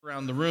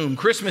Around the room,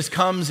 Christmas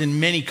comes in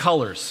many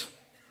colors.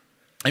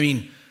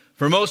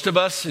 For most of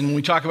us, and when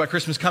we talk about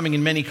Christmas coming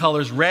in many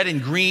colors, red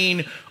and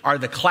green are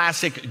the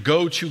classic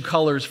go-to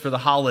colors for the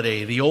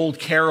holiday. The old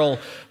carol,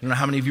 I don't know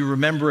how many of you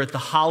remember it, The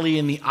Holly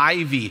and the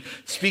Ivy,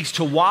 speaks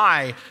to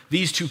why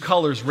these two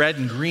colors, red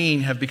and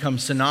green, have become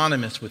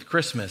synonymous with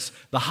Christmas.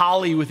 The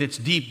holly, with its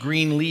deep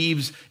green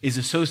leaves, is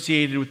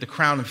associated with the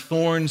crown of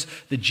thorns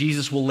that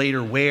Jesus will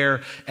later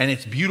wear, and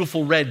its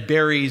beautiful red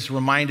berries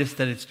remind us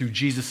that it's through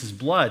Jesus'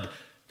 blood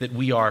that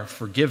we are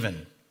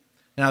forgiven.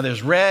 Now,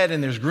 there's red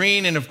and there's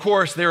green, and of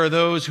course, there are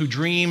those who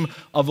dream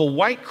of a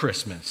white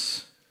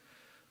Christmas.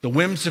 The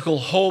whimsical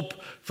hope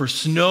for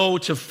snow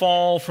to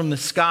fall from the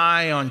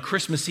sky on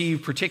Christmas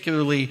Eve,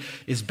 particularly,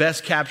 is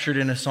best captured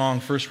in a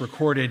song first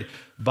recorded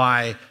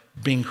by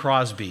Bing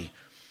Crosby.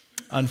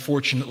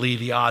 Unfortunately,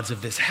 the odds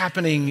of this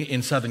happening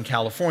in Southern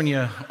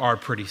California are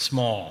pretty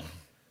small.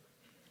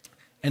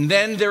 And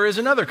then there is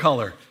another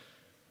color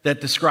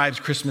that describes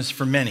Christmas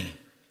for many,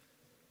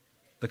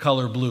 the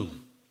color blue.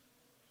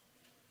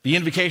 The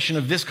invocation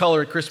of this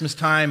color at Christmas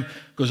time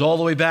goes all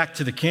the way back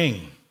to the King.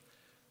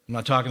 I'm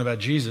not talking about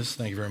Jesus,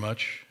 thank you very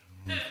much.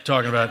 I'm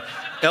talking about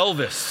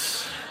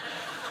Elvis.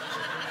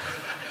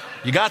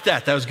 You got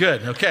that? That was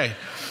good. Okay.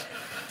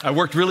 I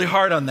worked really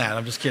hard on that.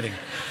 I'm just kidding.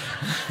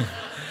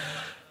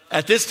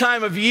 At this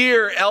time of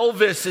year,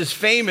 Elvis is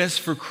famous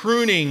for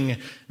crooning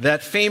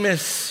that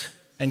famous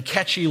and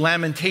catchy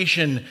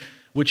lamentation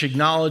which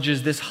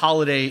acknowledges this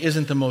holiday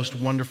isn't the most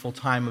wonderful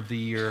time of the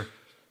year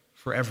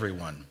for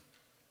everyone.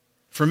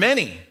 For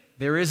many,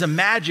 there is a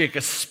magic,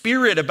 a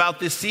spirit about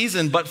this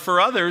season, but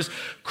for others,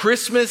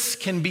 Christmas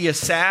can be a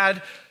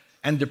sad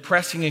and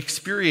depressing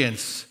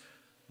experience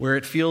where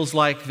it feels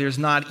like there's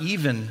not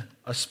even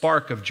a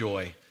spark of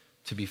joy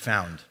to be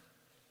found.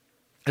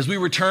 As we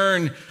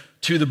return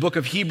to the book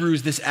of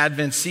Hebrews this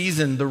Advent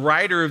season, the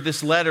writer of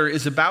this letter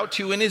is about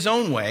to, in his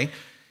own way,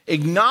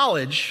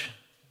 acknowledge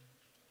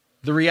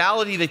the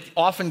reality that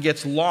often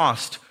gets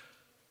lost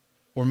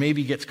or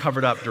maybe gets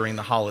covered up during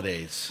the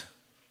holidays.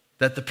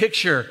 That the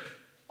picture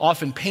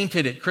often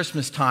painted at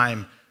Christmas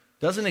time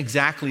doesn't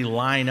exactly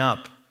line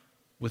up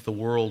with the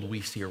world we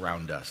see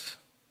around us.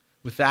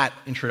 With that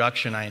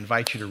introduction, I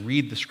invite you to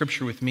read the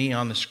scripture with me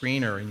on the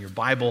screen or in your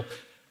Bible.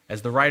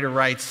 As the writer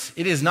writes,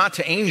 "It is not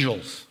to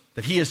angels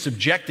that he has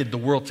subjected the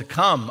world to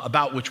come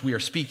about which we are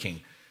speaking.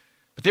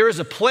 But there is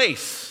a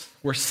place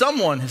where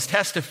someone has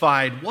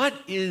testified, 'What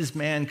is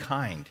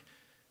mankind,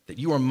 that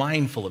you are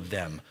mindful of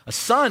them? A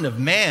son of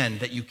man,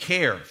 that you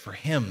care for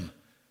him.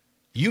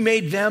 You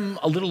made them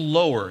a little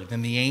lower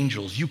than the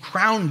angels. You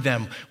crowned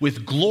them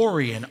with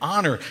glory and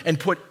honor and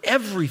put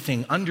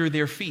everything under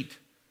their feet.'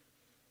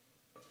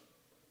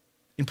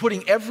 In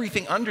putting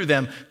everything under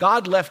them,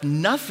 God left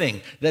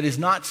nothing that is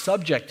not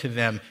subject to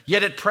them.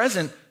 Yet at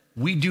present,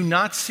 we do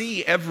not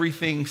see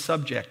everything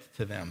subject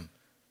to them.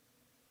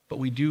 But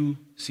we do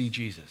see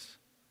Jesus,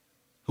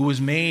 who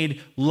was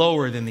made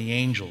lower than the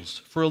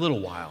angels for a little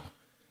while,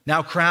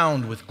 now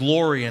crowned with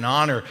glory and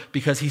honor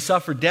because he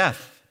suffered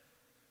death,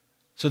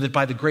 so that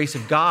by the grace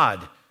of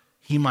God,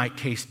 he might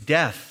taste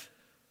death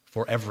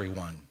for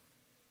everyone."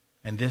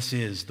 And this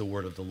is the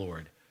word of the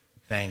Lord.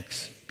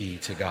 Thanks be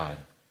to God.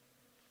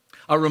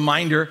 A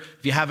reminder,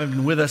 if you haven't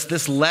been with us,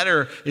 this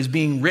letter is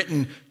being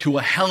written to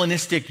a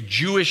Hellenistic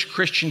Jewish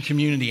Christian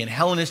community. And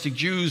Hellenistic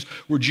Jews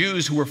were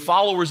Jews who were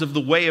followers of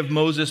the way of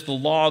Moses, the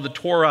law, the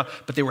Torah,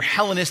 but they were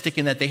Hellenistic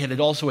in that they had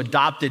also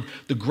adopted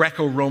the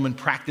Greco-Roman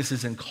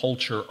practices and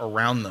culture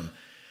around them.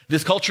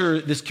 This culture,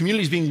 this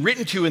community is being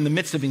written to in the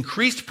midst of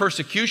increased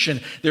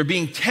persecution. They're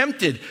being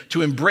tempted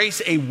to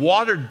embrace a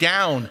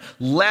watered-down,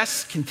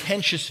 less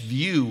contentious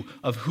view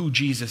of who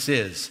Jesus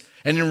is.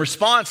 And in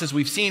response, as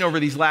we've seen over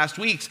these last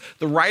weeks,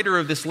 the writer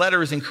of this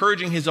letter is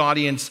encouraging his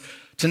audience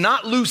to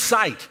not lose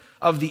sight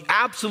of the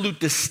absolute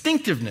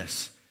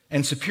distinctiveness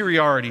and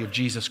superiority of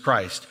Jesus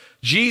Christ.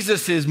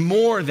 Jesus is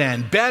more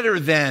than, better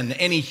than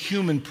any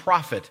human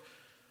prophet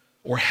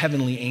or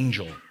heavenly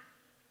angel.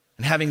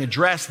 And having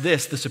addressed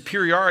this, the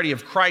superiority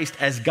of Christ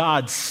as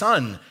God's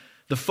Son,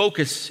 the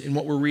focus in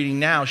what we're reading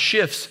now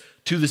shifts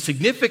to the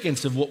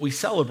significance of what we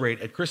celebrate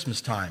at Christmas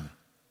time.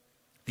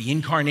 The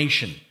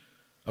incarnation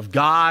of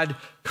God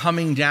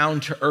coming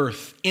down to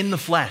earth in the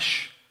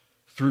flesh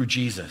through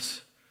Jesus.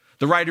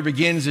 The writer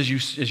begins, as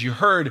you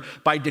heard,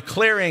 by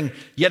declaring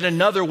yet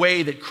another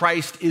way that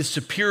Christ is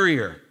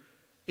superior,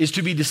 is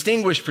to be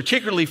distinguished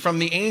particularly from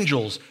the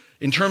angels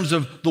in terms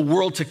of the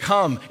world to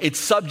come. It's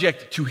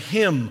subject to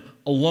him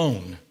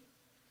alone.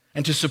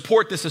 And to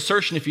support this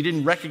assertion, if you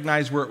didn't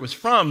recognize where it was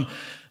from,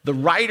 the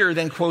writer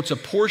then quotes a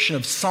portion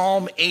of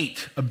Psalm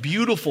 8, a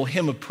beautiful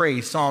hymn of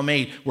praise, Psalm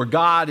 8, where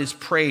God is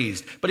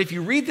praised. But if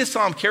you read this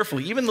psalm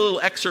carefully, even the little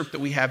excerpt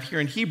that we have here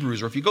in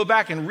Hebrews, or if you go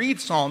back and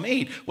read Psalm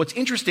 8, what's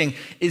interesting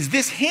is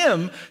this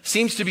hymn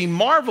seems to be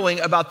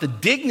marveling about the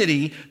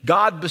dignity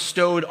God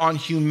bestowed on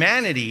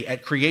humanity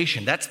at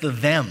creation. That's the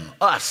them,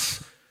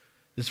 us.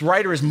 This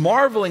writer is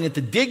marveling at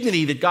the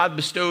dignity that God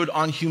bestowed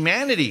on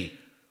humanity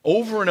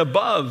over and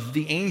above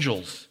the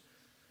angels.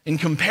 In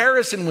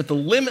comparison with the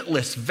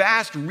limitless,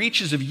 vast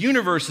reaches of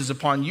universes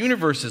upon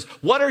universes,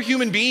 what are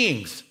human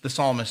beings, the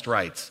psalmist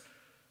writes?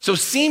 So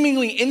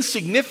seemingly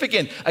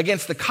insignificant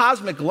against the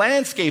cosmic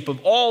landscape of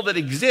all that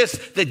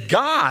exists, that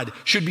God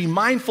should be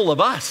mindful of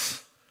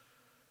us,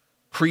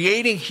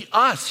 creating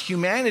us,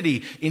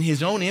 humanity, in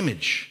his own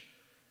image.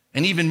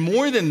 And even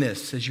more than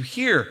this, as you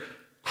hear,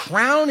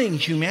 crowning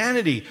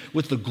humanity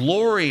with the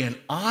glory and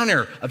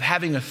honor of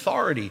having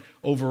authority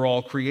over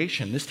all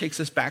creation. This takes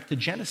us back to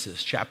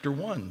Genesis chapter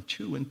 1,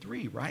 2, and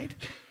 3, right?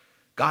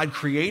 God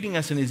creating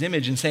us in his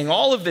image and saying,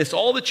 all of this,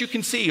 all that you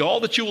can see, all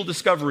that you will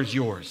discover is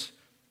yours.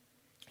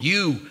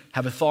 You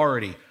have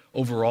authority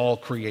over all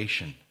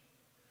creation.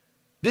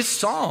 This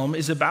psalm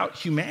is about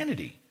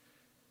humanity.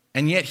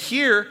 And yet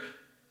here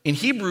in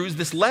Hebrews,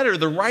 this letter,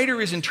 the writer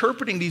is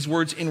interpreting these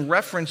words in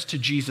reference to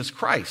Jesus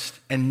Christ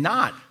and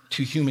not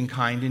to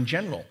humankind in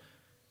general.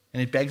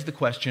 And it begs the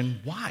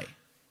question, why?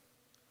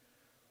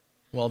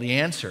 Well, the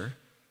answer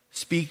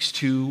speaks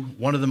to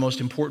one of the most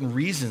important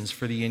reasons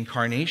for the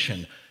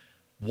incarnation,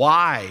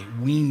 why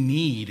we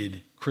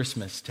needed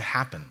Christmas to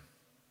happen.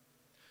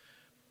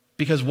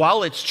 Because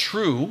while it's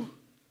true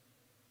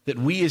that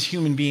we as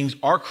human beings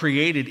are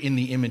created in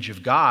the image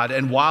of God,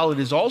 and while it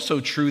is also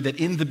true that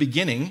in the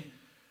beginning,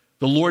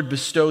 the Lord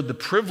bestowed the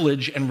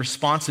privilege and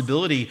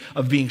responsibility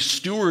of being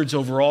stewards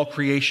over all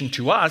creation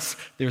to us,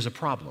 there's a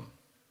problem.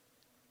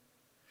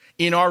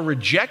 In our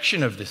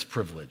rejection of this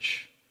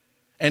privilege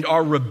and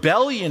our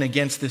rebellion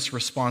against this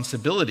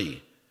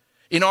responsibility,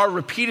 in our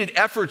repeated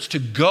efforts to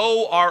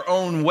go our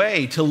own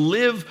way, to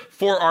live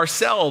for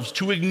ourselves,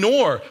 to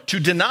ignore, to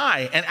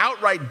deny, and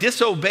outright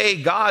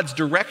disobey God's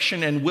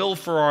direction and will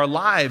for our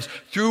lives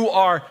through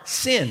our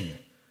sin,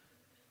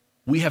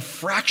 we have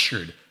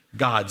fractured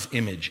God's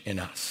image in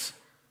us.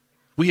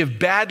 We have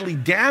badly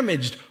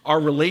damaged our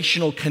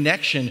relational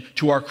connection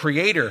to our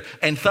Creator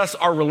and thus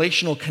our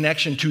relational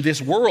connection to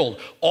this world,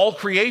 all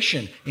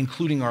creation,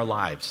 including our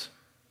lives.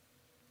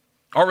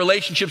 Our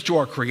relationships to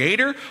our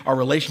Creator, our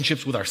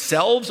relationships with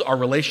ourselves, our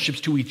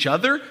relationships to each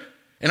other,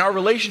 and our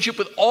relationship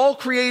with all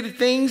created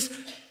things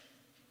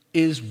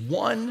is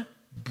one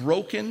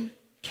broken,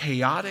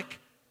 chaotic,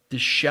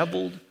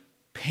 disheveled,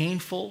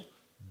 painful,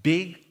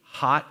 big,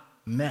 hot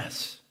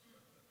mess.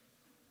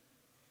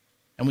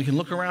 And we can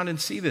look around and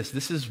see this.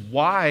 This is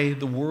why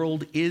the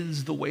world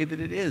is the way that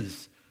it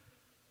is.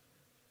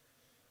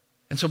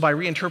 And so by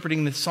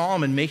reinterpreting this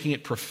psalm and making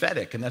it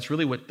prophetic, and that's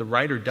really what the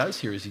writer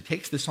does here, is he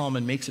takes the psalm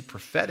and makes it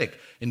prophetic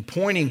in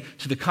pointing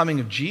to the coming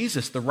of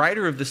Jesus. The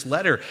writer of this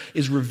letter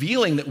is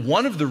revealing that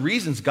one of the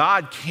reasons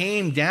God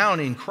came down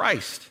in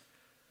Christ,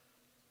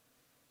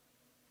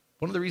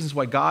 one of the reasons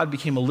why God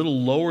became a little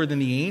lower than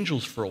the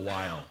angels for a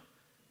while,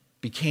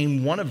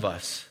 became one of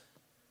us.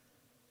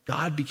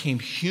 God became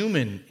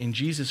human in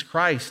Jesus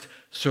Christ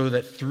so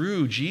that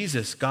through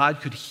Jesus,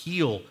 God could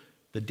heal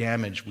the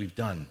damage we've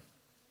done,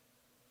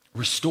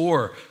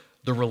 restore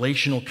the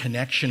relational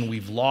connection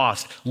we've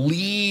lost,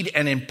 lead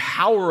and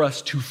empower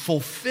us to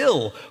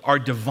fulfill our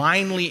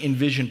divinely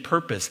envisioned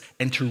purpose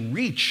and to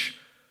reach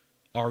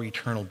our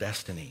eternal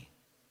destiny.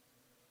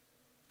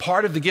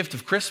 Part of the gift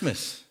of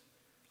Christmas,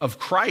 of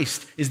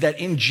Christ, is that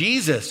in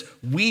Jesus,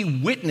 we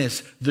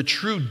witness the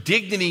true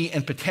dignity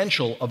and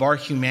potential of our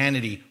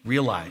humanity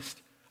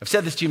realized. I've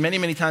said this to you many,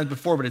 many times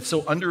before, but it's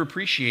so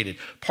underappreciated.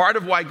 Part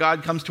of why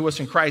God comes to us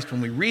in Christ, when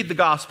we read the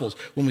Gospels,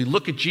 when we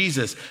look at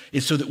Jesus,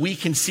 is so that we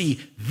can see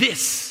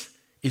this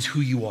is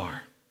who you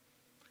are.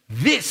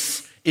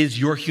 This is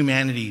your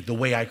humanity the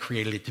way I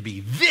created it to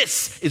be.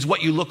 This is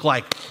what you look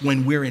like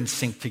when we're in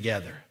sync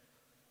together.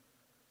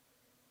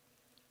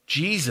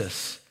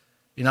 Jesus,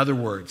 in other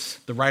words,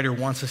 the writer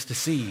wants us to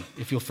see,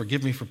 if you'll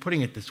forgive me for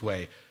putting it this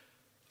way,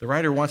 the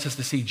writer wants us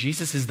to see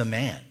Jesus is the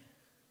man.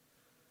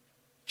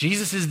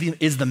 Jesus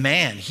is the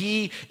man.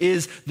 He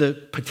is the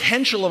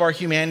potential of our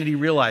humanity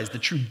realized, the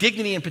true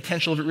dignity and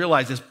potential of it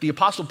realized. As the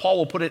Apostle Paul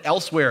will put it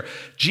elsewhere,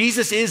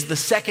 Jesus is the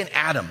second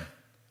Adam.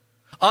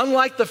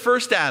 Unlike the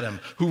first Adam,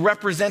 who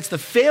represents the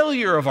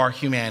failure of our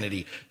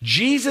humanity,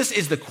 Jesus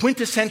is the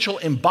quintessential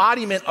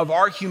embodiment of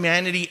our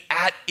humanity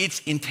at its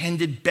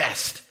intended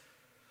best,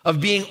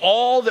 of being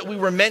all that we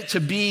were meant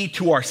to be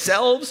to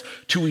ourselves,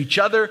 to each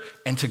other,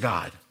 and to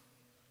God.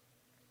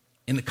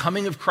 In the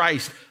coming of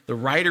Christ, the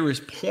writer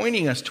is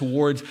pointing us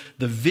towards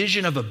the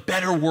vision of a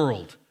better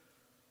world,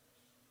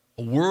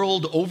 a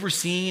world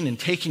overseen and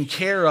taken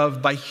care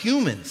of by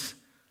humans,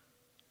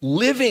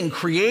 living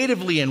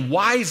creatively and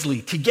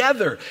wisely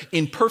together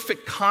in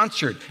perfect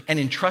concert and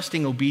in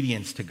trusting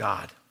obedience to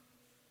God.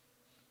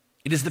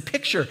 It is the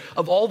picture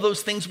of all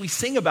those things we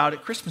sing about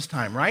at Christmas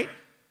time, right?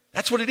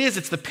 That's what it is.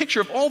 It's the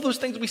picture of all those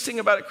things we sing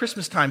about at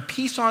Christmas time.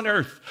 Peace on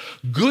earth,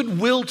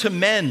 goodwill to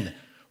men,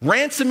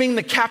 ransoming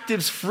the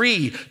captives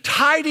free,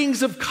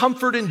 tidings of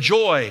comfort and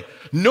joy.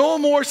 No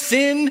more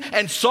sin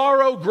and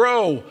sorrow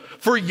grow,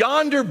 for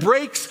yonder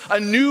breaks a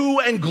new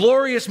and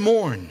glorious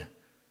morn.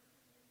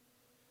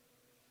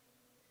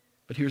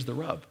 But here's the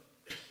rub.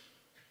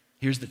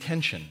 Here's the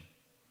tension.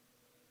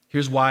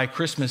 Here's why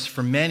Christmas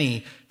for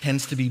many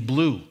tends to be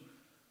blue.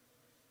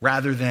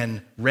 rather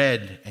than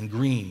red and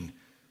green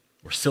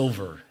or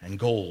silver and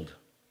gold.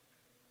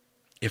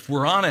 If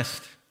we're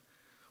honest,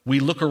 we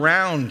look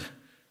around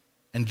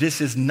and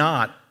this is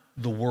not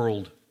the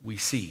world we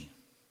see.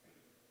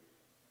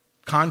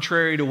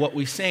 Contrary to what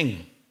we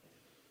sing,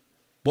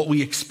 what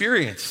we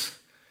experience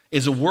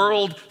is a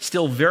world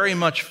still very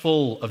much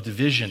full of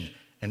division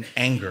and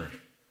anger.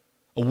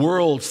 A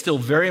world still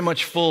very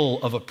much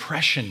full of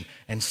oppression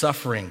and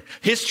suffering.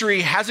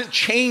 History hasn't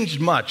changed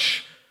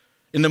much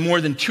in the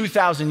more than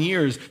 2,000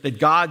 years that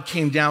God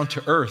came down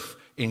to earth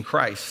in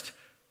Christ.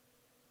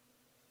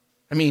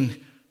 I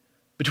mean,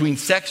 between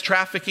sex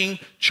trafficking,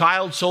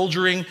 child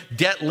soldiering,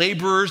 debt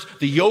laborers,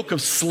 the yoke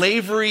of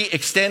slavery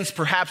extends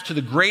perhaps to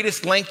the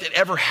greatest length it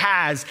ever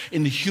has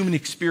in the human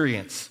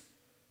experience.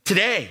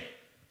 Today,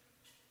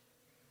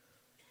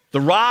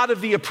 the rod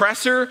of the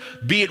oppressor,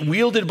 be it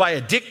wielded by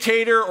a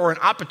dictator or an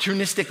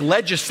opportunistic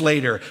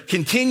legislator,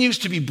 continues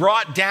to be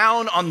brought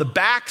down on the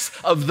backs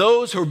of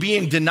those who are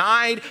being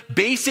denied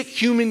basic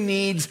human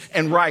needs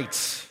and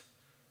rights.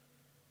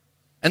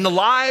 And the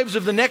lives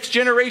of the next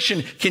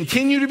generation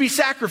continue to be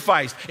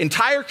sacrificed.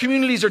 Entire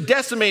communities are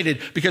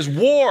decimated because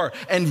war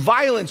and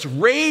violence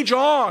rage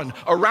on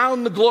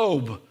around the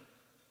globe.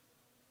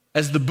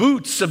 As the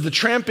boots of the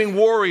tramping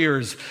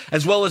warriors,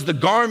 as well as the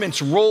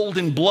garments rolled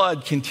in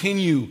blood,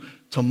 continue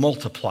to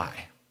multiply.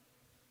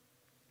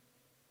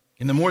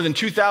 In the more than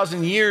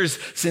 2,000 years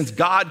since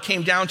God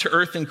came down to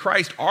earth in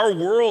Christ, our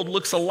world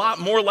looks a lot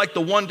more like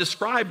the one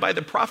described by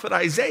the prophet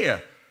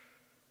Isaiah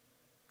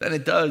than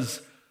it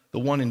does the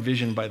one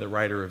envisioned by the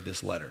writer of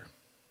this letter.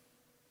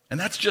 And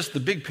that's just the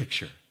big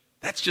picture.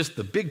 That's just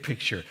the big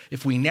picture.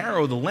 If we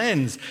narrow the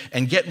lens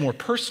and get more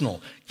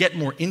personal, get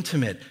more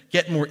intimate,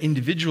 get more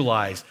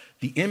individualized,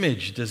 the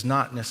image does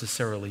not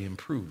necessarily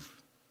improve.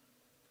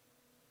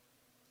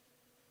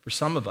 For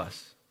some of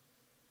us,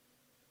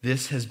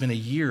 this has been a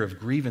year of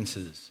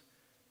grievances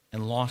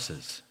and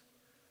losses.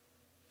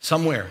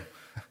 Somewhere,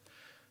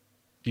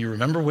 do you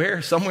remember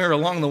where? Somewhere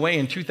along the way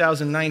in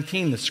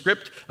 2019, the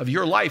script of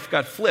your life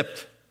got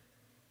flipped.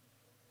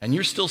 And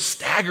you're still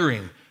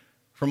staggering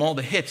from all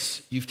the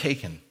hits you've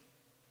taken.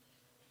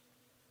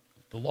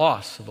 The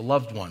loss of a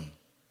loved one,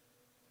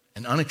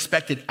 an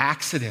unexpected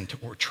accident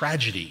or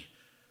tragedy,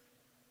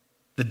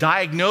 the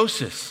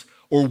diagnosis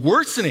or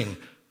worsening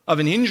of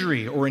an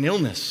injury or an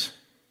illness,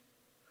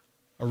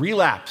 a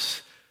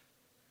relapse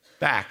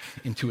back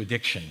into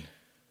addiction,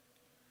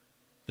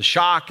 the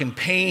shock and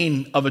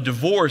pain of a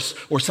divorce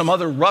or some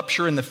other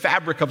rupture in the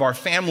fabric of our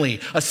family,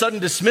 a sudden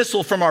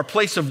dismissal from our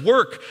place of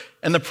work,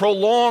 and the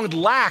prolonged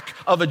lack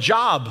of a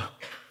job.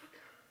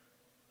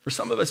 For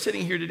some of us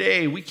sitting here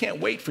today, we can't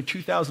wait for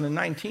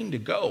 2019 to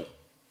go.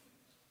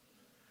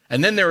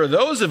 And then there are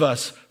those of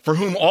us for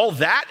whom all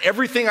that,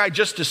 everything I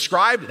just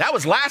described, that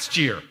was last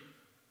year,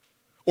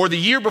 or the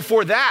year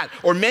before that,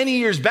 or many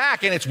years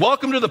back, and it's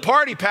welcome to the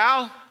party,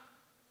 pal,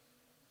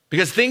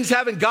 because things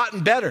haven't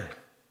gotten better.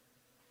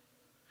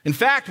 In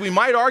fact, we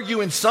might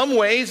argue in some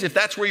ways, if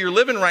that's where you're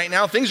living right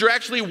now, things are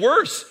actually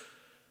worse.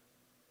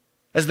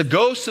 As the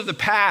ghosts of the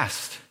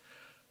past,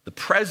 the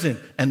present,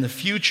 and the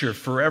future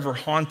forever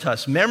haunt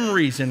us.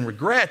 Memories and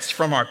regrets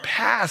from our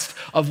past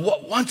of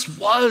what once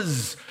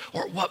was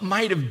or what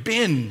might have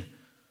been.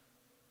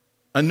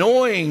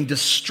 Annoying,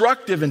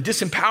 destructive, and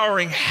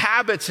disempowering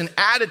habits and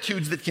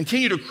attitudes that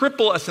continue to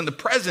cripple us in the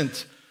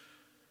present.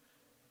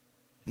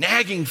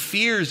 Nagging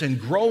fears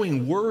and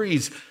growing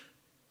worries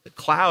that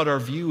cloud our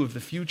view of the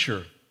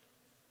future.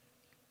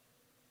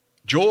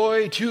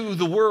 Joy to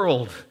the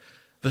world,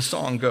 the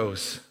song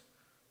goes.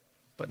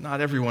 But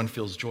not everyone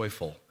feels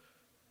joyful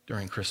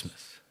during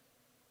Christmas.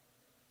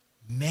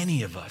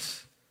 Many of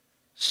us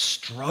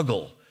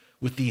struggle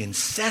with the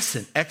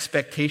incessant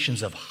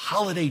expectations of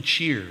holiday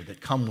cheer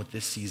that come with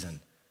this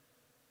season.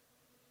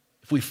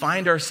 If we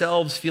find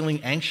ourselves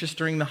feeling anxious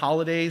during the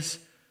holidays,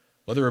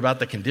 whether about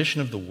the condition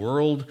of the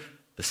world,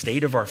 the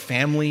state of our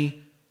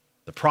family,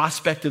 the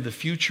prospect of the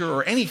future,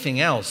 or anything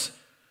else,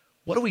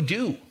 what do we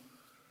do?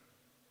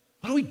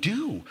 What do we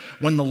do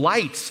when the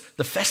lights,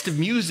 the festive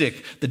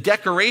music, the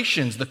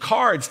decorations, the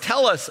cards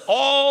tell us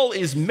all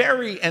is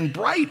merry and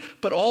bright,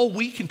 but all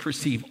we can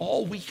perceive,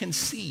 all we can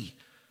see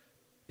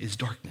is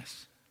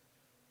darkness?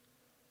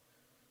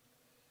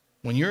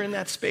 When you're in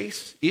that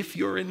space, if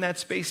you're in that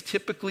space,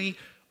 typically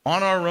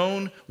on our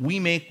own, we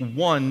make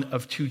one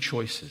of two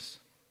choices.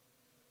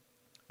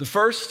 The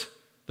first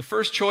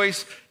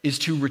choice is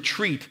to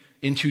retreat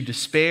into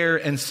despair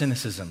and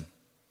cynicism.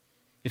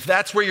 If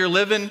that's where you're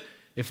living,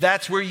 if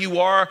that's where you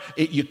are,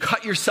 you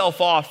cut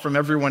yourself off from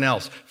everyone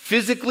else,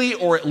 physically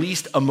or at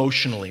least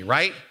emotionally,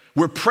 right?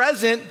 We're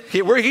present,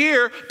 we're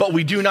here, but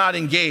we do not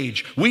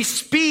engage. We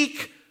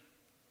speak,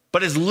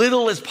 but as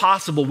little as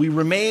possible. We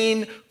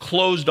remain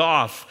closed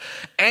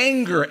off.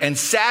 Anger and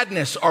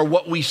sadness are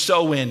what we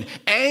sow in.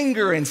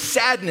 Anger and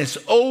sadness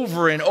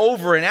over and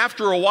over. And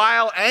after a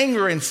while,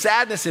 anger and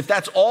sadness, if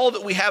that's all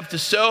that we have to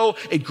sow,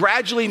 it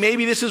gradually,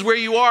 maybe this is where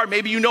you are,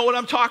 maybe you know what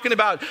I'm talking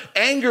about.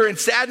 Anger and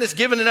sadness,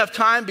 given enough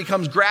time,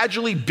 becomes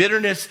gradually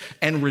bitterness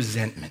and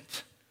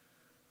resentment.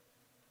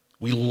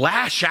 we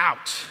lash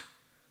out,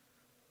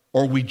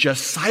 or we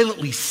just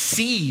silently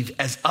seethe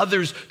as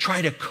others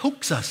try to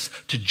coax us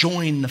to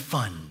join the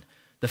fun,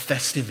 the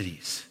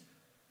festivities.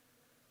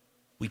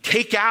 We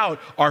take out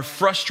our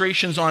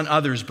frustrations on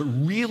others, but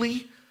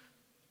really,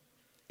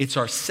 it's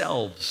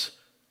ourselves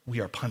we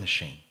are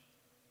punishing.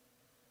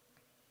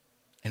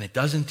 And it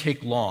doesn't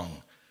take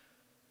long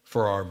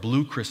for our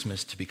blue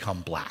Christmas to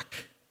become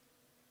black.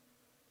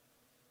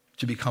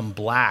 To become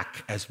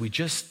black as we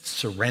just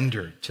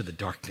surrender to the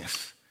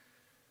darkness.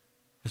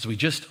 As we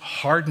just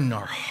harden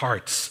our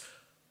hearts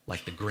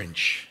like the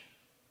Grinch.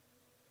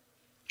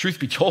 Truth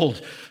be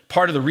told,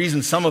 part of the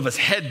reason some of us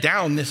head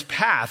down this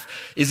path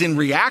is in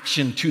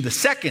reaction to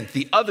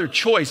the other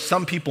choice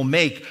some people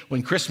make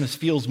when Christmas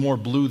feels more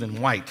blue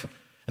than white.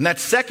 And that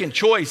second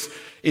choice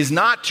is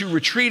not to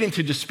retreat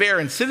into despair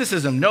and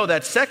cynicism. No,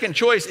 that second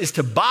choice is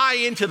to buy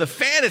into the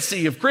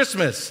fantasy of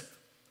Christmas.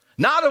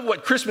 Not of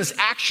what Christmas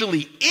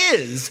actually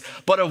is,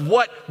 but of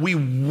what we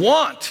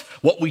want,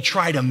 what we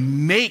try to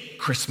make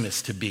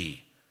Christmas to be.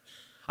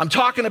 I'm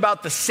talking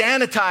about the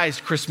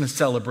sanitized Christmas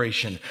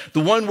celebration, the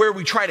one where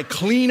we try to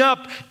clean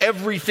up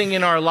everything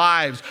in our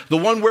lives, the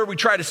one where we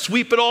try to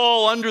sweep it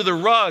all under the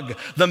rug,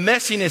 the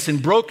messiness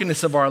and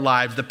brokenness of our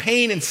lives, the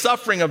pain and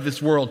suffering of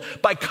this world,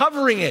 by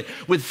covering it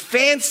with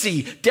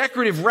fancy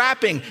decorative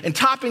wrapping and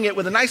topping it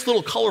with a nice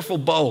little colorful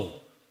bow.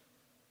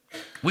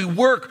 We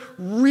work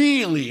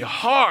really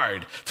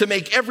hard to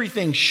make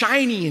everything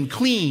shiny and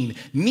clean,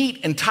 neat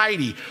and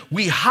tidy.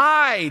 We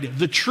hide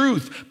the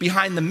truth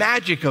behind the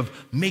magic of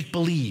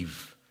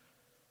make-believe.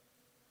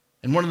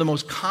 And one of the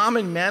most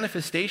common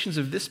manifestations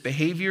of this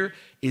behavior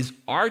is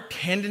our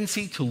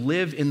tendency to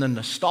live in the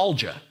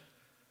nostalgia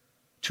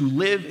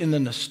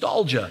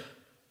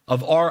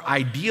of our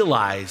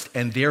idealized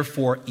and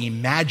therefore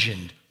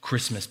imagined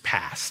Christmas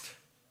past.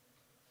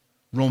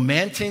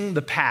 Romancing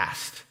the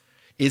past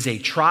is a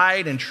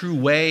tried and true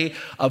way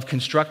of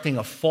constructing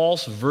a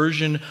false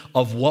version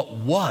of what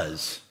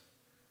was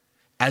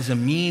as a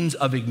means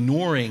of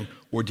ignoring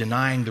or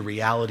denying the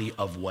reality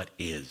of what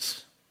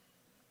is,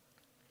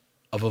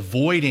 of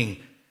avoiding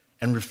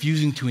and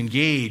refusing to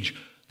engage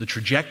the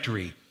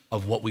trajectory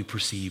of what we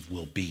perceive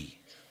will be.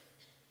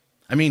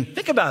 I mean,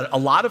 think about it. A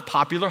lot of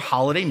popular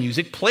holiday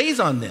music plays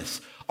on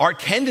this, our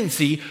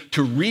tendency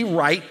to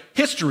rewrite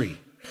history.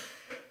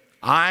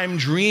 I'm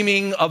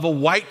dreaming of a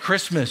white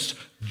Christmas,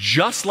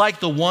 just like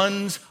the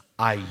ones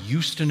I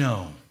used to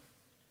know.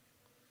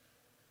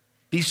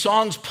 These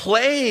songs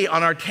play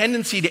on our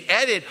tendency to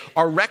edit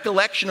our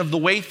recollection of the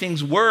way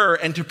things were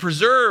and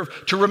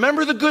to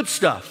remember the good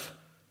stuff,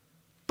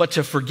 but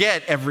to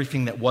forget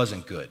everything that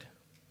wasn't good.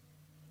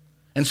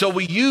 And so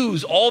we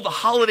use all the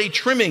holiday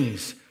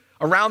trimmings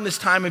around this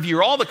time of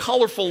year, all the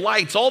colorful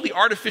lights, all the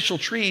artificial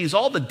trees,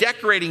 all the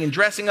decorating and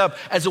dressing up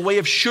as a way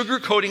of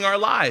sugarcoating our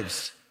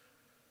lives,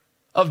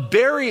 of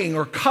burying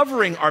or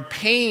covering our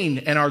pain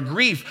and our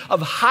grief, of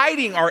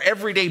hiding our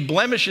everyday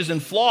blemishes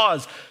and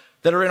flaws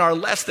that are in our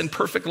less than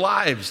perfect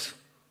lives.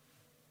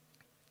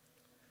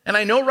 And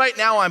I know right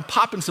now I'm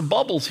popping some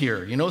bubbles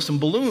here, some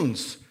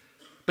balloons.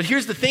 But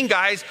here's the thing,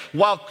 guys.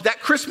 While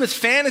that Christmas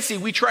fantasy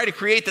we try to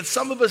create that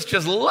some of us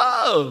just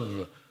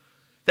love,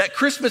 that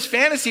Christmas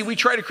fantasy we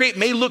try to create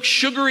may look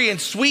sugary and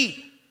sweet,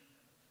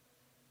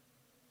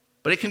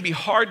 but it can be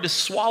hard to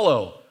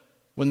swallow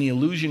when the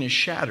illusion is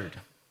shattered,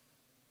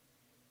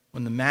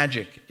 when the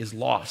magic is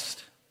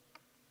lost.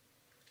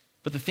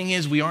 But the thing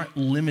is, we aren't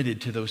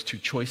limited to those two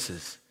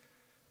choices.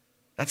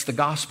 That's the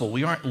gospel.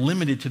 We aren't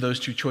limited to those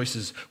two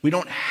choices. We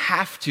don't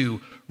have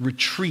to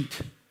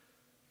retreat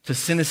to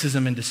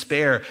cynicism and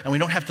despair, and we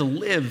don't have to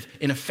live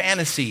in a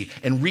fantasy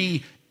and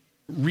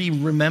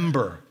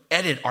remember,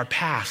 edit our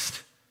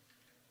past.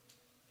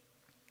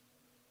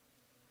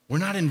 We're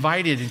not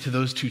invited into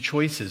those two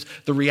choices.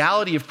 The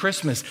reality of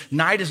Christmas,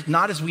 not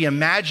as we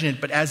imagine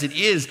it, but as it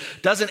is,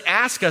 doesn't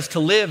ask us to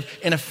live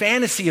in a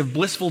fantasy of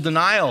blissful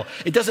denial.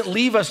 It doesn't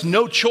leave us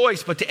no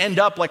choice but to end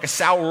up like a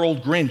sour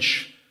old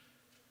Grinch.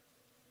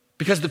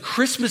 Because the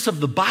Christmas of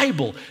the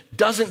Bible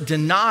doesn't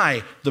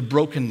deny the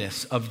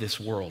brokenness of this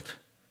world.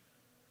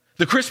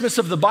 The Christmas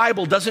of the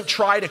Bible doesn't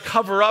try to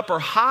cover up or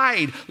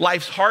hide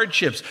life's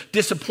hardships,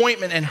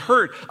 disappointment, and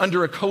hurt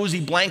under a cozy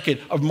blanket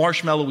of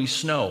marshmallowy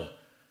snow.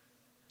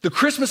 The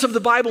Christmas of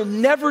the Bible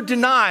never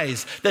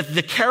denies that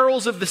the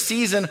carols of the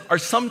season are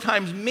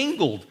sometimes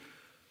mingled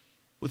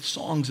with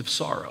songs of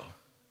sorrow.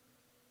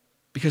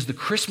 Because the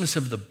Christmas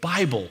of the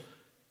Bible,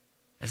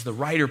 as the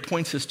writer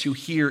points us to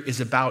here,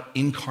 is about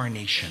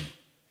incarnation.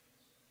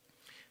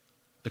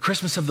 The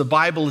Christmas of the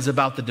Bible is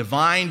about the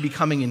divine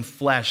becoming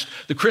enfleshed.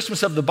 The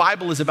Christmas of the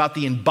Bible is about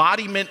the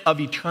embodiment of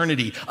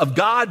eternity, of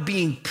God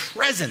being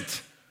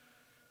present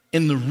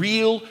in the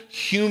real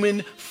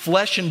human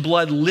flesh and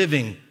blood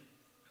living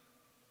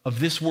of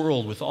this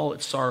world with all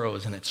its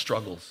sorrows and its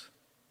struggles.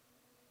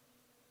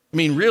 I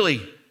mean,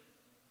 really,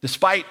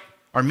 despite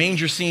our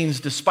manger scenes,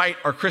 despite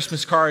our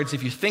Christmas cards,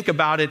 if you think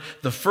about it,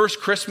 the first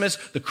Christmas,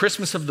 the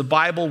Christmas of the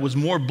Bible, was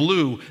more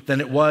blue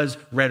than it was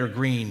red or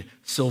green,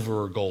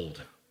 silver or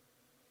gold.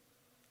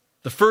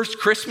 The first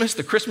Christmas,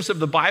 the Christmas of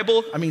the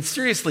Bible,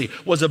 seriously,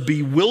 was a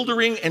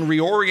bewildering and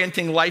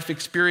reorienting life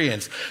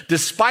experience.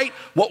 Despite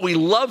what we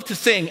love to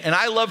sing, and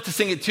I love to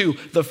sing it too,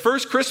 the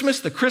first Christmas,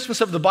 the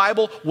Christmas of the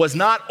Bible, was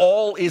not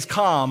all is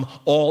calm,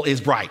 all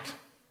is bright.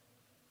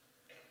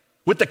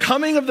 With the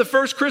coming of the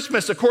first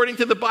Christmas, according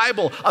to the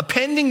Bible, a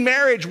pending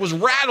marriage was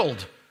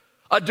rattled.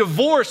 A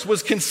divorce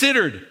was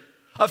considered.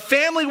 A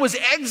family was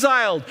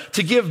exiled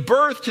to give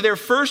birth to their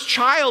first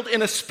child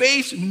in a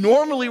space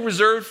normally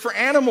reserved for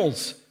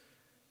animals.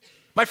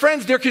 My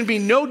friends, there can be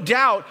no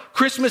doubt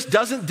Christmas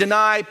doesn't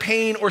deny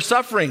pain or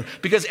suffering,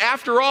 because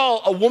after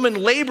all, a woman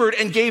labored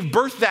and gave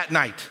birth that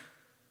night.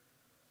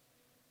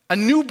 A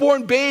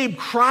newborn babe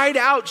cried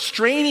out,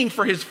 straining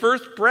for his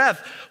first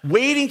breath,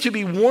 waiting to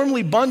be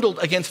warmly bundled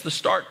against the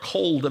stark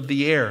cold of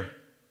the air.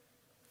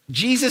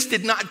 Jesus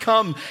did not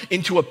come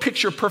into a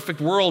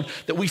picture-perfect world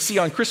that we see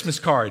on Christmas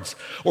cards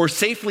or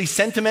safely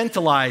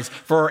sentimentalize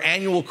for our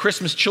annual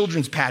Christmas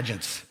children's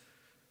pageants.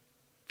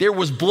 There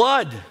was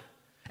blood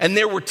and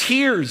there were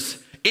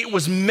tears. It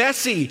was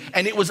messy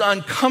and it was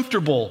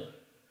uncomfortable.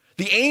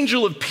 The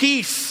angel of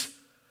peace,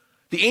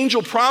 the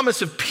angel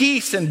promise of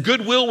peace and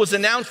goodwill was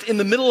announced in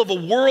the middle of a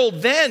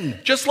world then,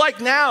 just like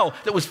now,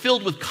 that was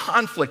filled with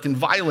conflict and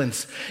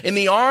violence. In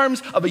the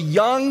arms of a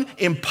young,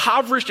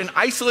 impoverished, and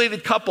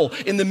isolated couple,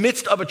 in the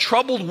midst of a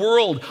troubled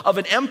world, of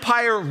an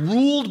empire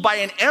ruled by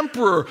an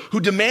emperor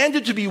who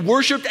demanded to be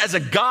worshiped as a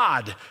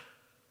god,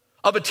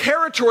 of a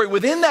territory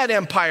within that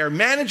empire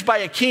managed by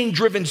a king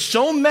driven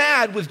so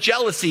mad with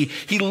jealousy,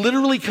 he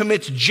literally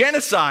commits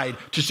genocide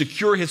to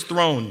secure his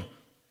throne.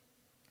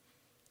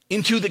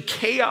 Into the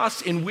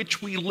chaos in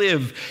which we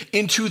live,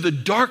 into the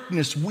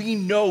darkness we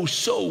know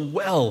so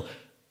well,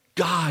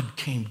 God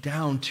came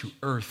down to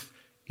earth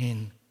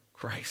in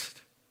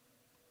Christ.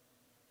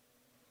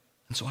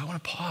 And so I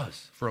want to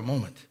pause for a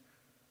moment.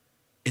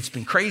 It's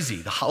been crazy,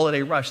 the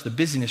holiday rush, the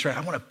busyness, right?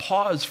 I want to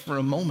pause for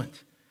a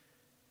moment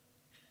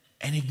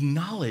and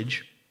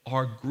acknowledge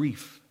our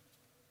grief.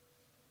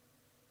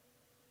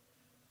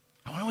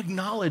 I want to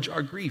acknowledge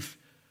our grief.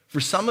 For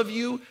some of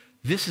you,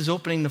 this is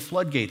opening the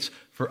floodgates.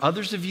 For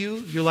others of you,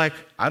 you're like,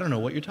 I don't know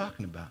what you're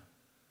talking about.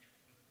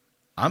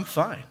 I'm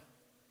fine.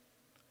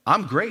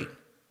 I'm great.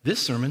 This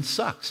sermon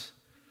sucks.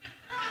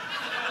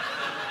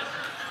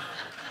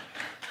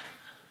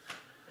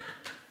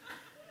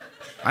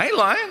 I ain't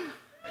lying.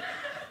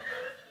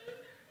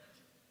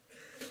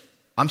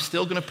 I'm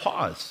still going to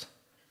pause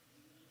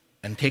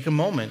and take a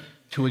moment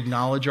to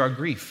acknowledge our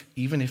grief,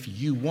 even if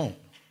you won't.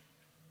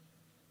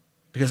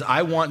 Because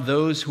I want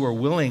those who are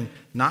willing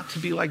not to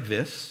be like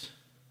this,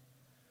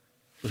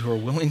 but who are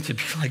willing to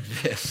be like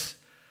this,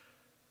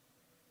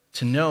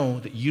 to know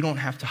that you don't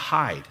have to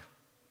hide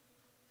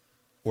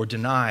or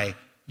deny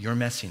your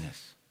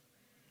messiness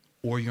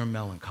or your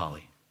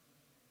melancholy.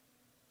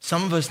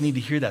 Some of us need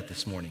to hear that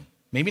this morning.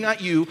 Maybe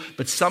not you,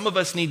 but some of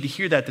us need to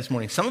hear that this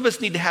morning. Some of us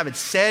need to have it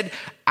said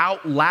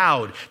out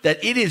loud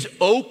that it is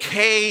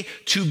okay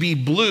to be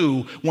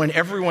blue when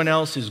everyone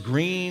else is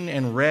green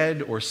and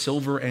red or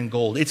silver and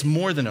gold. It's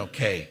more than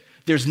okay.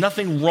 There's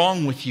nothing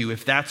wrong with you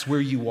if that's where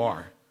you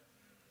are.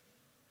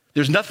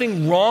 There's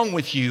nothing wrong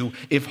with you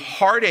if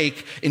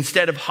heartache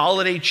instead of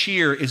holiday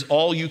cheer is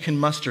all you can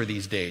muster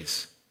these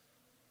days.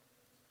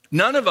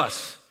 None of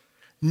us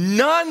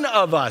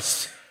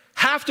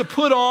have to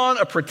put on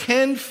a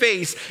pretend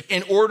face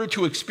in order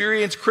to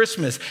experience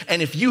Christmas.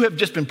 And if you have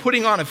just been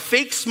putting on a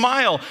fake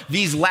smile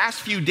these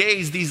last few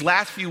days, these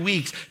last few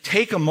weeks,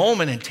 take a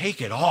moment and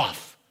take it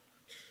off.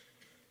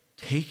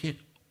 Take it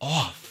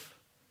off.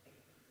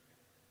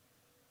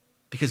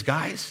 Because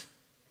guys,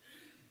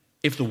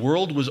 if the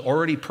world was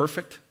already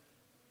perfect,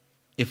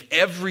 if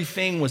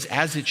everything was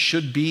as it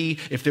should be,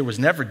 if there was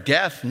never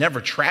death, never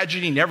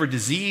tragedy, never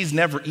disease,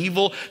 never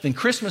evil, then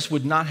Christmas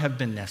would not have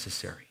been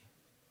necessary.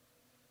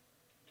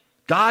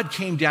 God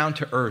came down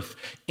to earth.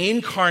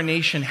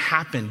 Incarnation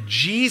happened.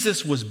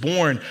 Jesus was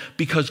born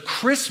because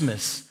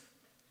Christmas,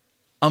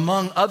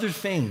 among other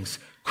things,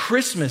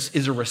 Christmas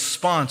is a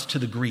response to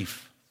the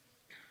grief.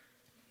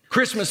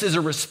 Christmas is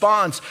a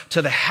response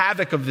to the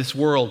havoc of this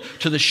world,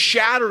 to the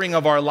shattering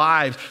of our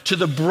lives, to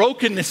the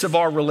brokenness of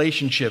our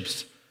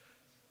relationships.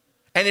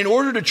 And in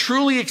order to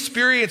truly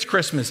experience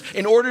Christmas,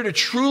 in order to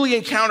truly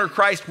encounter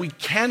Christ, we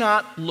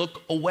cannot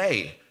look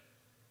away.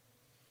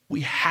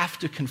 We have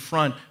to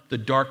confront the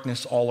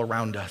darkness all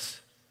around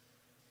us.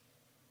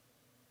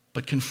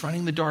 But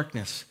confronting the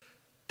darkness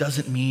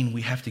doesn't mean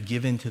we have to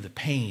give in to the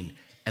pain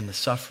and the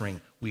suffering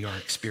we are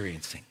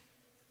experiencing.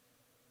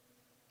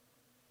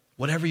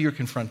 Whatever you're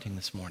confronting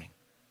this morning,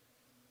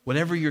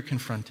 whatever you're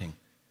confronting,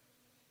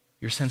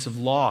 your sense of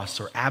loss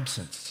or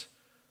absence,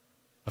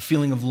 a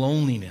feeling of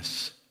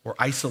loneliness or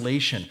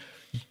isolation,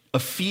 a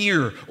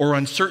fear or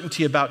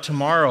uncertainty about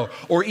tomorrow,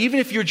 or even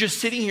if you're just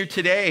sitting here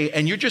today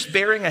and you're just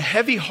bearing a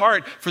heavy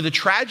heart for the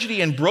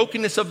tragedy and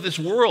brokenness of this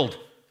world,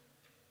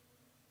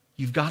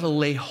 you've got to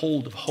lay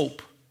hold of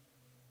hope.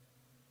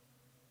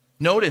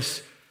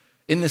 Notice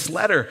in this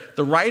letter,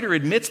 the writer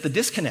admits the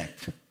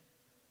disconnect.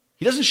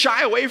 He doesn't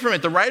shy away from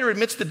it. The writer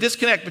admits the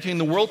disconnect between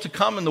the world to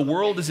come and the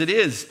world as it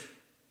is.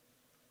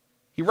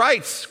 He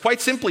writes,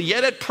 quite simply,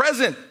 yet at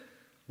present,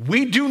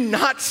 we do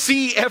not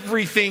see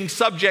everything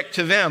subject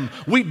to them.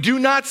 We do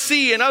not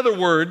see, in other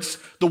words,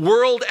 the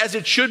world as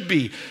it should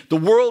be, the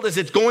world as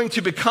it's going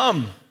to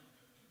become.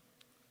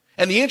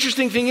 And the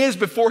interesting thing is,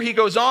 before he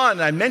goes on,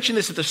 and I mentioned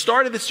this at the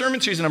start of the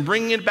sermon series, and I'm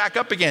bringing it back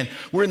up again.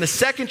 We're in the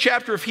second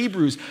chapter of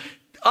Hebrews.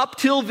 Up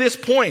till this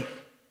point,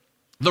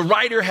 the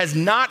writer has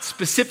not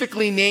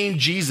specifically named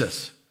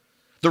Jesus.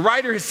 The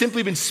writer has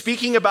simply been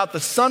speaking about the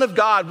Son of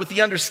God with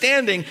the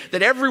understanding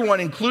that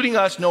everyone, including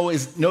us,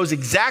 knows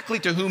exactly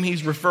to whom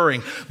he's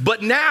referring.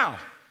 But now,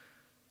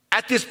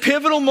 at this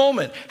pivotal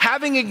moment,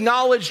 having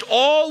acknowledged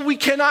all we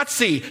cannot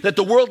see, that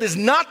the world is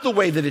not the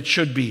way that it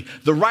should be,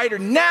 the writer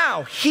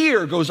now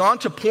here goes on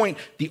to point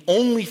the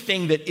only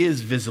thing that is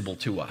visible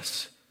to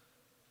us.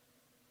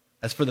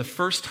 As for the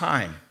first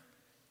time,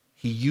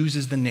 he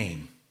uses the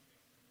name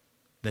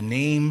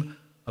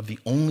of the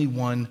only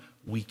one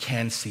we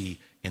can see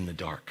in the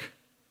dark.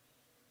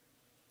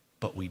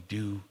 But we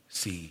do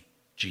see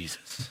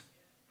Jesus.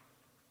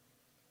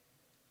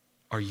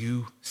 Are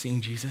you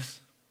seeing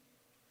Jesus?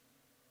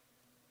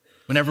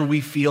 Whenever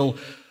we feel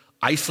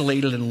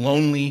isolated and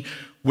lonely,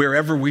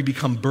 wherever we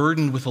become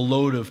burdened with a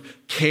load of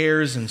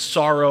cares and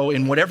sorrow,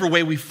 in whatever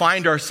way we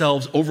find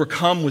ourselves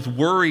overcome with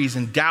worries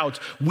and doubts,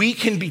 we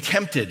can be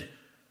tempted.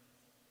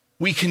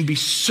 We can be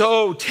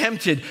so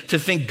tempted to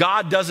think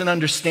God doesn't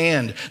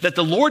understand, that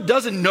the Lord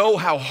doesn't know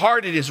how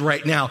hard it is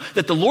right now,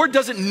 that the Lord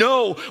doesn't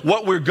know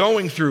what we're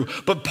going through.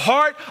 But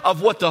part of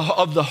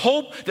the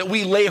hope that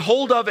we lay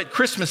hold of at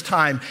Christmas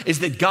time is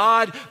that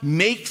God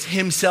makes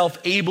himself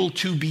able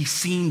to be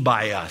seen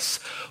by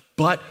us.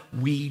 But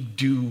we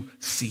do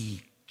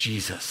see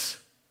Jesus.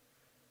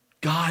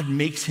 God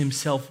makes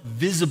himself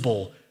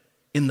visible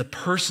in the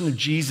person of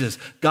Jesus.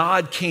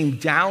 God came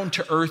down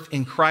to earth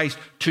in Christ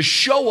to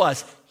show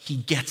us he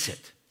gets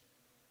it.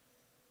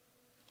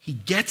 He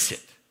gets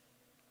it.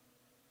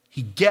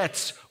 He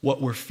gets what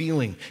we're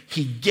feeling.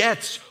 He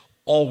gets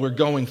all we're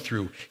going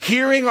through.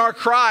 Hearing our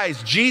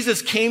cries,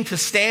 Jesus came to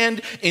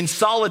stand in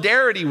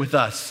solidarity with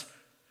us.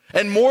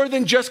 And more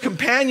than just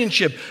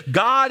companionship,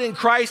 God in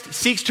Christ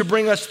seeks to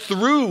bring us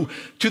through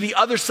to the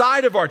other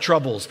side of our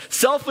troubles,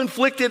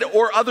 self-inflicted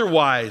or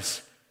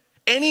otherwise.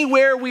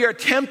 Anywhere we are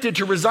tempted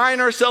to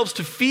resign ourselves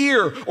to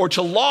fear or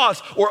to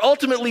loss or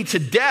ultimately to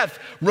death,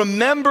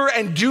 remember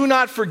and do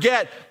not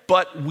forget,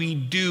 but we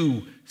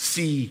do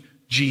see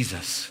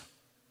Jesus.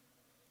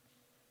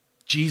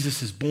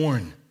 Jesus is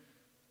born.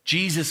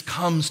 Jesus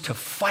comes to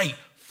fight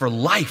for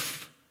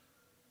life,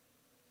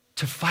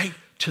 to fight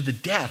to the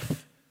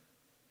death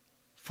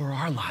for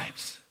our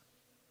lives.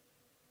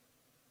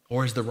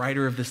 Or as the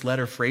writer of this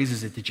letter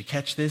phrases it, did you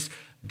catch this?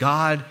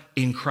 God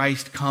in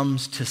Christ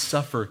comes to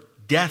suffer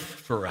death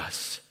for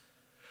us,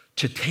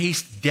 to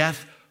taste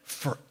death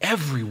for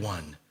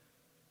everyone,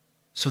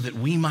 so that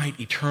we might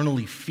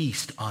eternally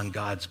feast on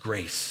God's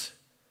grace.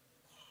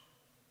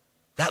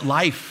 That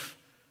life,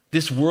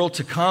 this world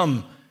to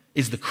come,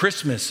 is the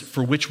Christmas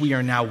for which we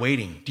are now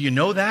waiting. Do you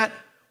know that?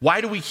 Why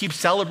do we keep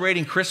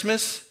celebrating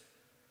Christmas?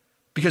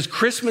 Because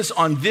Christmas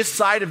on this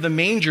side of the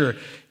manger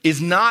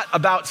is not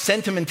about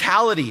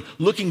sentimentality,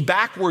 looking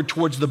backward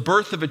towards the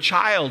birth of a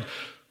child.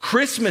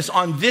 Christmas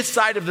on this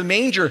side of the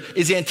manger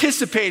is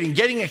anticipating,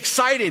 getting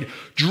excited,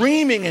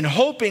 dreaming and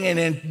hoping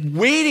and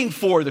waiting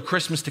for the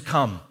Christmas to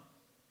come.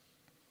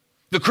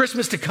 The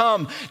Christmas to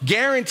come,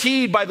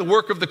 guaranteed by the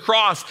work of the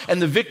cross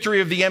and the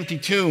victory of the empty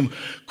tomb.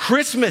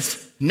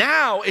 Christmas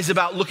now is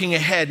about looking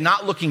ahead,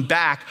 not looking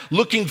back,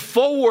 looking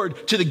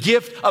forward to the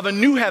gift of a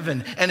new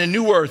heaven and a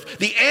new earth,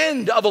 the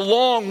end of a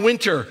long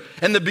winter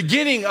and the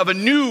beginning of a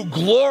new,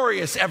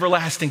 glorious,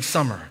 everlasting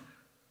summer.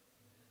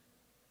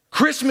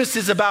 Christmas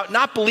is about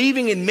not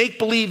believing in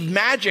make-believe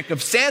magic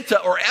of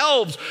Santa or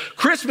elves.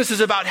 Christmas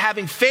is about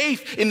having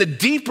faith in the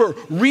deeper,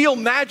 real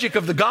magic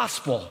of the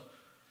gospel.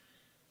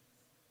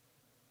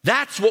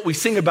 That's what we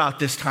sing about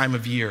this time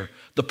of year.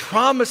 The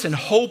promise and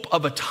hope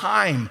of a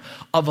time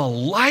of a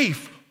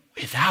life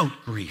without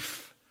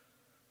grief.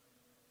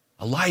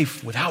 A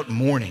life without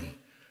mourning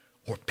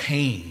or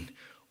pain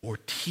or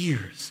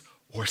tears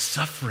or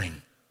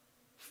suffering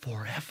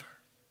forever.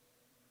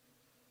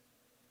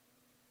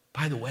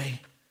 By the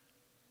way,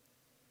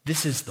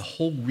 this is the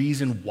whole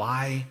reason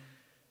why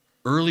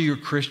earlier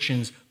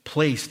Christians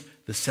placed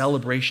the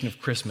celebration of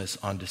Christmas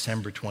on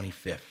December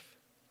 25th.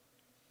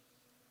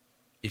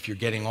 If you're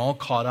getting all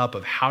caught up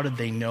of how did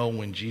they know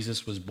when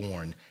Jesus was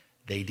born,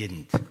 they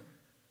didn't.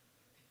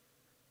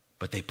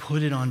 But they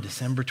put it on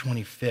December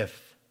 25th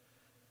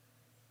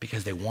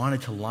because they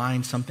wanted to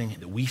line something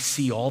that we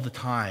see all the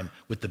time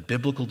with the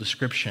biblical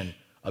description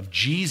of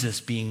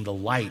Jesus being the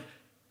light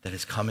that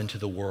has come into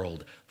the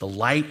world. The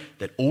light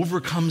that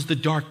overcomes the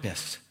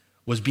darkness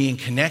was being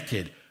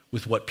connected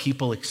with what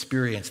people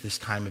experience this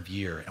time of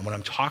year. And what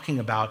I'm talking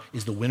about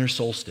is the winter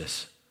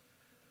solstice.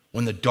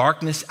 When the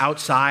darkness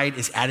outside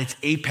is at its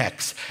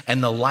apex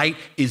and the light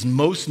is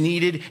most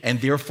needed,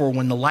 and therefore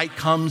when the light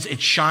comes, it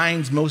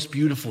shines most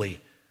beautifully.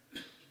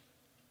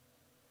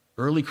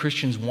 Early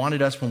Christians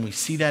wanted us, when we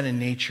see that in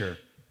nature,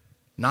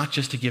 not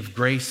just to give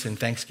grace and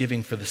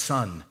thanksgiving for the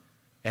Son,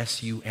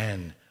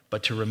 S-U-N,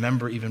 but to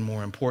remember even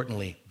more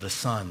importantly, the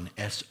Son,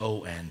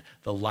 S-O-N,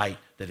 the light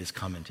that has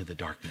come into the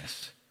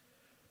darkness.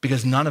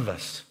 Because none of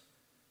us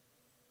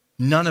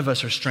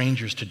are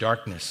strangers to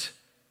darkness.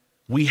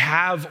 We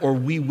have or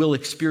we will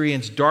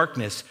experience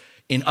darkness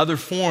in other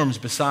forms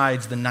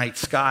besides the night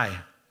sky.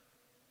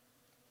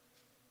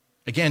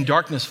 Again,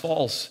 darkness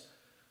falls.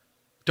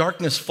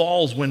 Darkness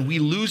falls when we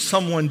lose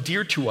someone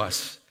dear to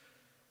us.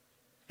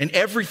 And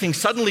everything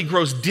suddenly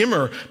grows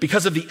dimmer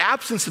because of the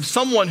absence of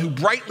someone who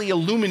brightly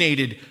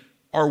illuminated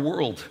our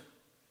world.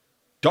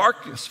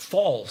 Darkness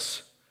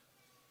falls,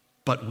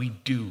 but we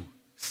do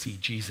see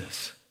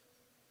Jesus.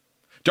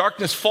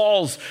 Darkness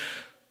falls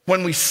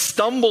when we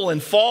stumble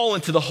and fall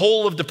into the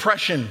hole of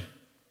depression.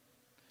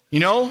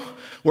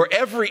 Where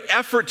every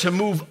effort to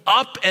move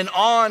up and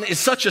on is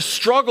such a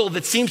struggle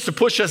that seems to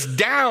push us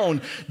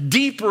down,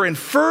 deeper and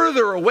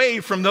further away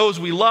from those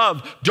we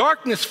love.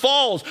 Darkness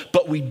falls,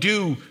 but we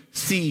do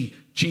see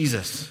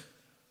Jesus.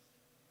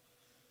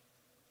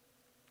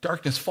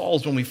 Darkness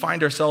falls when we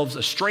find ourselves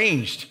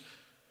estranged,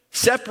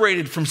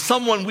 separated from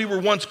someone we were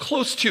once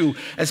close to,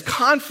 as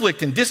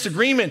conflict and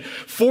disagreement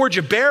forge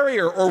a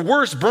barrier, or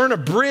worse, burn a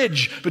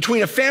bridge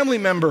between a family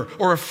member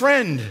or a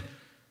friend.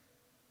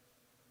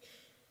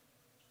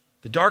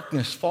 The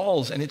darkness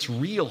falls and it's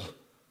real,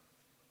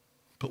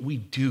 but we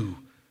do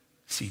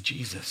see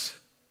Jesus.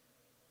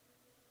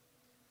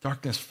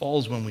 Darkness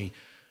falls when we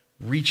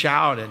reach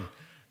out and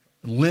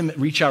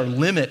reach our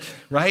limit,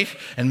 right?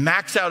 And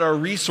max out our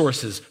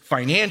resources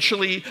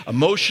financially,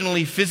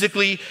 emotionally,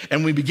 physically,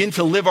 and we begin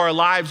to live our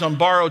lives on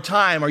borrowed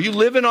time. Are you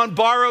living on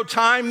borrowed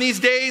time these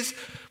days?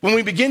 When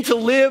we begin to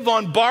live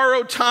on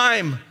borrowed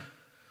time,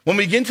 when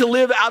we begin to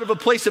live out of a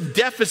place of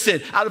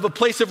deficit, out of a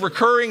place of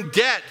recurring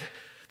debt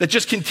that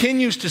just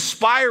continues to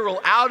spiral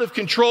out of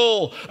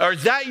control, or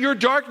is that your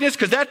darkness?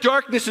 Because that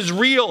darkness is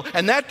real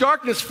and that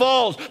darkness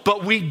falls,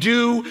 but we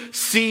do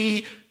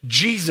see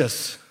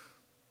Jesus.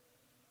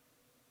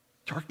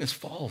 Darkness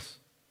falls.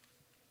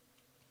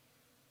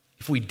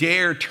 If we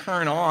dare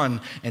turn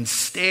on and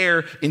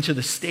stare into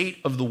the state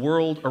of the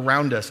world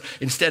around us,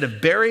 instead of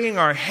burying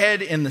our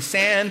head in the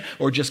sand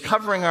or just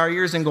covering our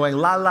ears and going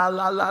la, la,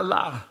 la, la,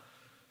 la.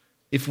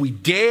 If we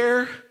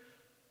dare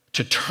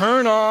to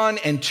turn on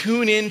and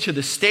tune into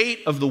the state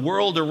of the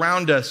world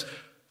around us,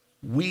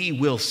 we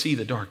will see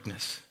the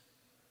darkness.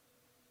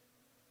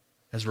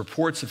 As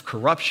reports of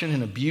corruption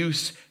and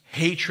abuse,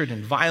 hatred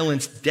and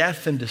violence,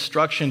 death and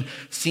destruction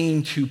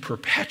seem to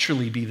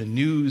perpetually be the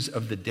news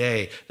of the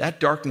day, that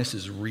darkness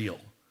is real.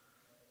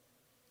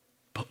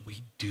 But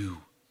we do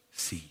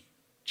see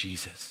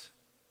Jesus.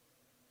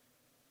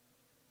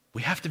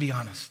 We have to be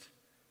honest.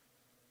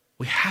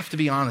 We have to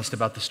be honest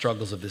about the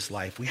struggles of this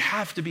life. We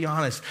have to be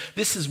honest.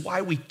 This is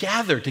why we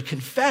gather, to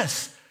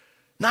confess,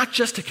 not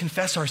just to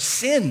confess our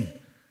sin.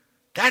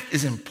 That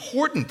is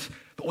important.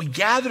 But we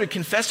gather to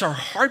confess our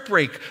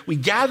heartbreak. We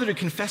gather to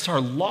confess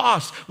our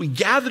loss. We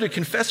gather to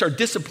confess our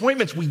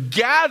disappointments. We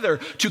gather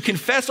to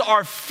confess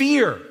our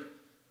fear.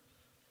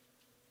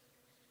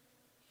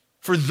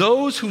 For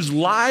those whose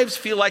lives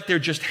feel like they're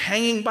just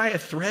hanging by a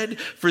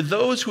thread, for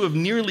those who have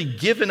nearly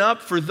given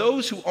up, for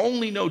those who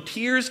only know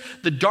tears,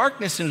 the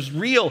darkness is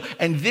real.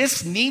 And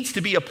this needs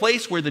to be a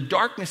place where the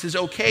darkness is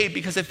okay,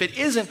 because if it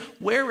isn't,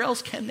 where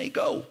else can they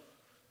go?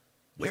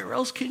 Where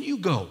else can you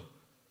go?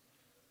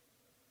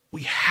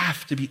 We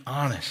have to be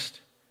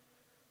honest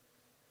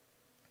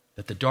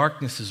that the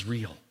darkness is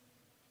real.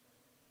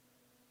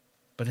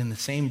 But in the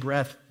same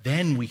breath,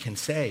 then we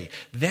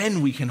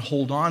can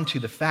hold on to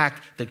the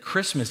fact that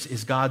Christmas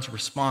is God's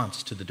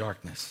response to the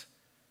darkness.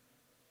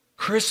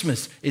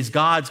 Christmas is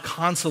God's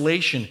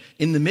consolation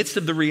in the midst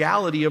of the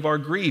reality of our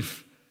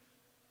grief.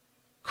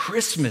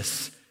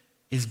 Christmas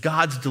is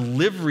God's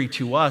delivery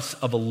to us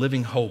of a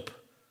living hope.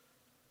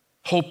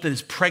 Hope that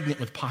is pregnant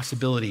with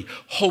possibility.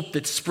 Hope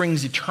that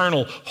springs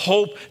eternal.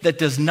 Hope that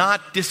does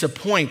not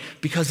disappoint,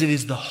 because it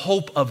is the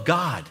hope of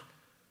God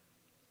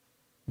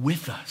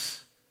with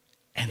us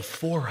and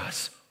for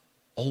us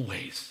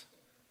always.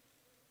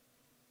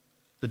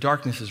 The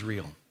darkness is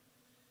real,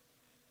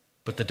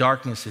 but the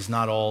darkness is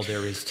not all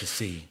there is to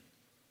see.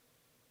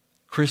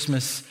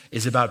 Christmas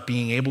is about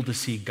being able to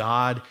see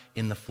God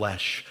in the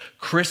flesh.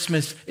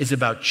 Christmas is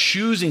about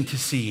choosing to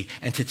see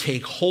and to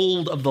take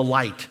hold of the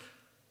light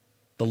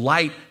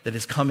that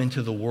has come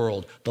into the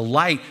world, the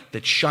light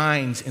that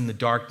shines in the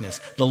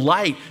darkness, the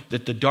light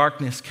that the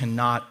darkness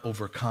cannot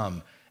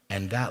overcome.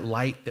 And that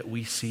light that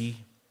we see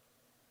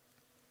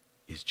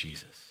is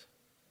Jesus.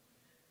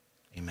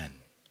 Amen.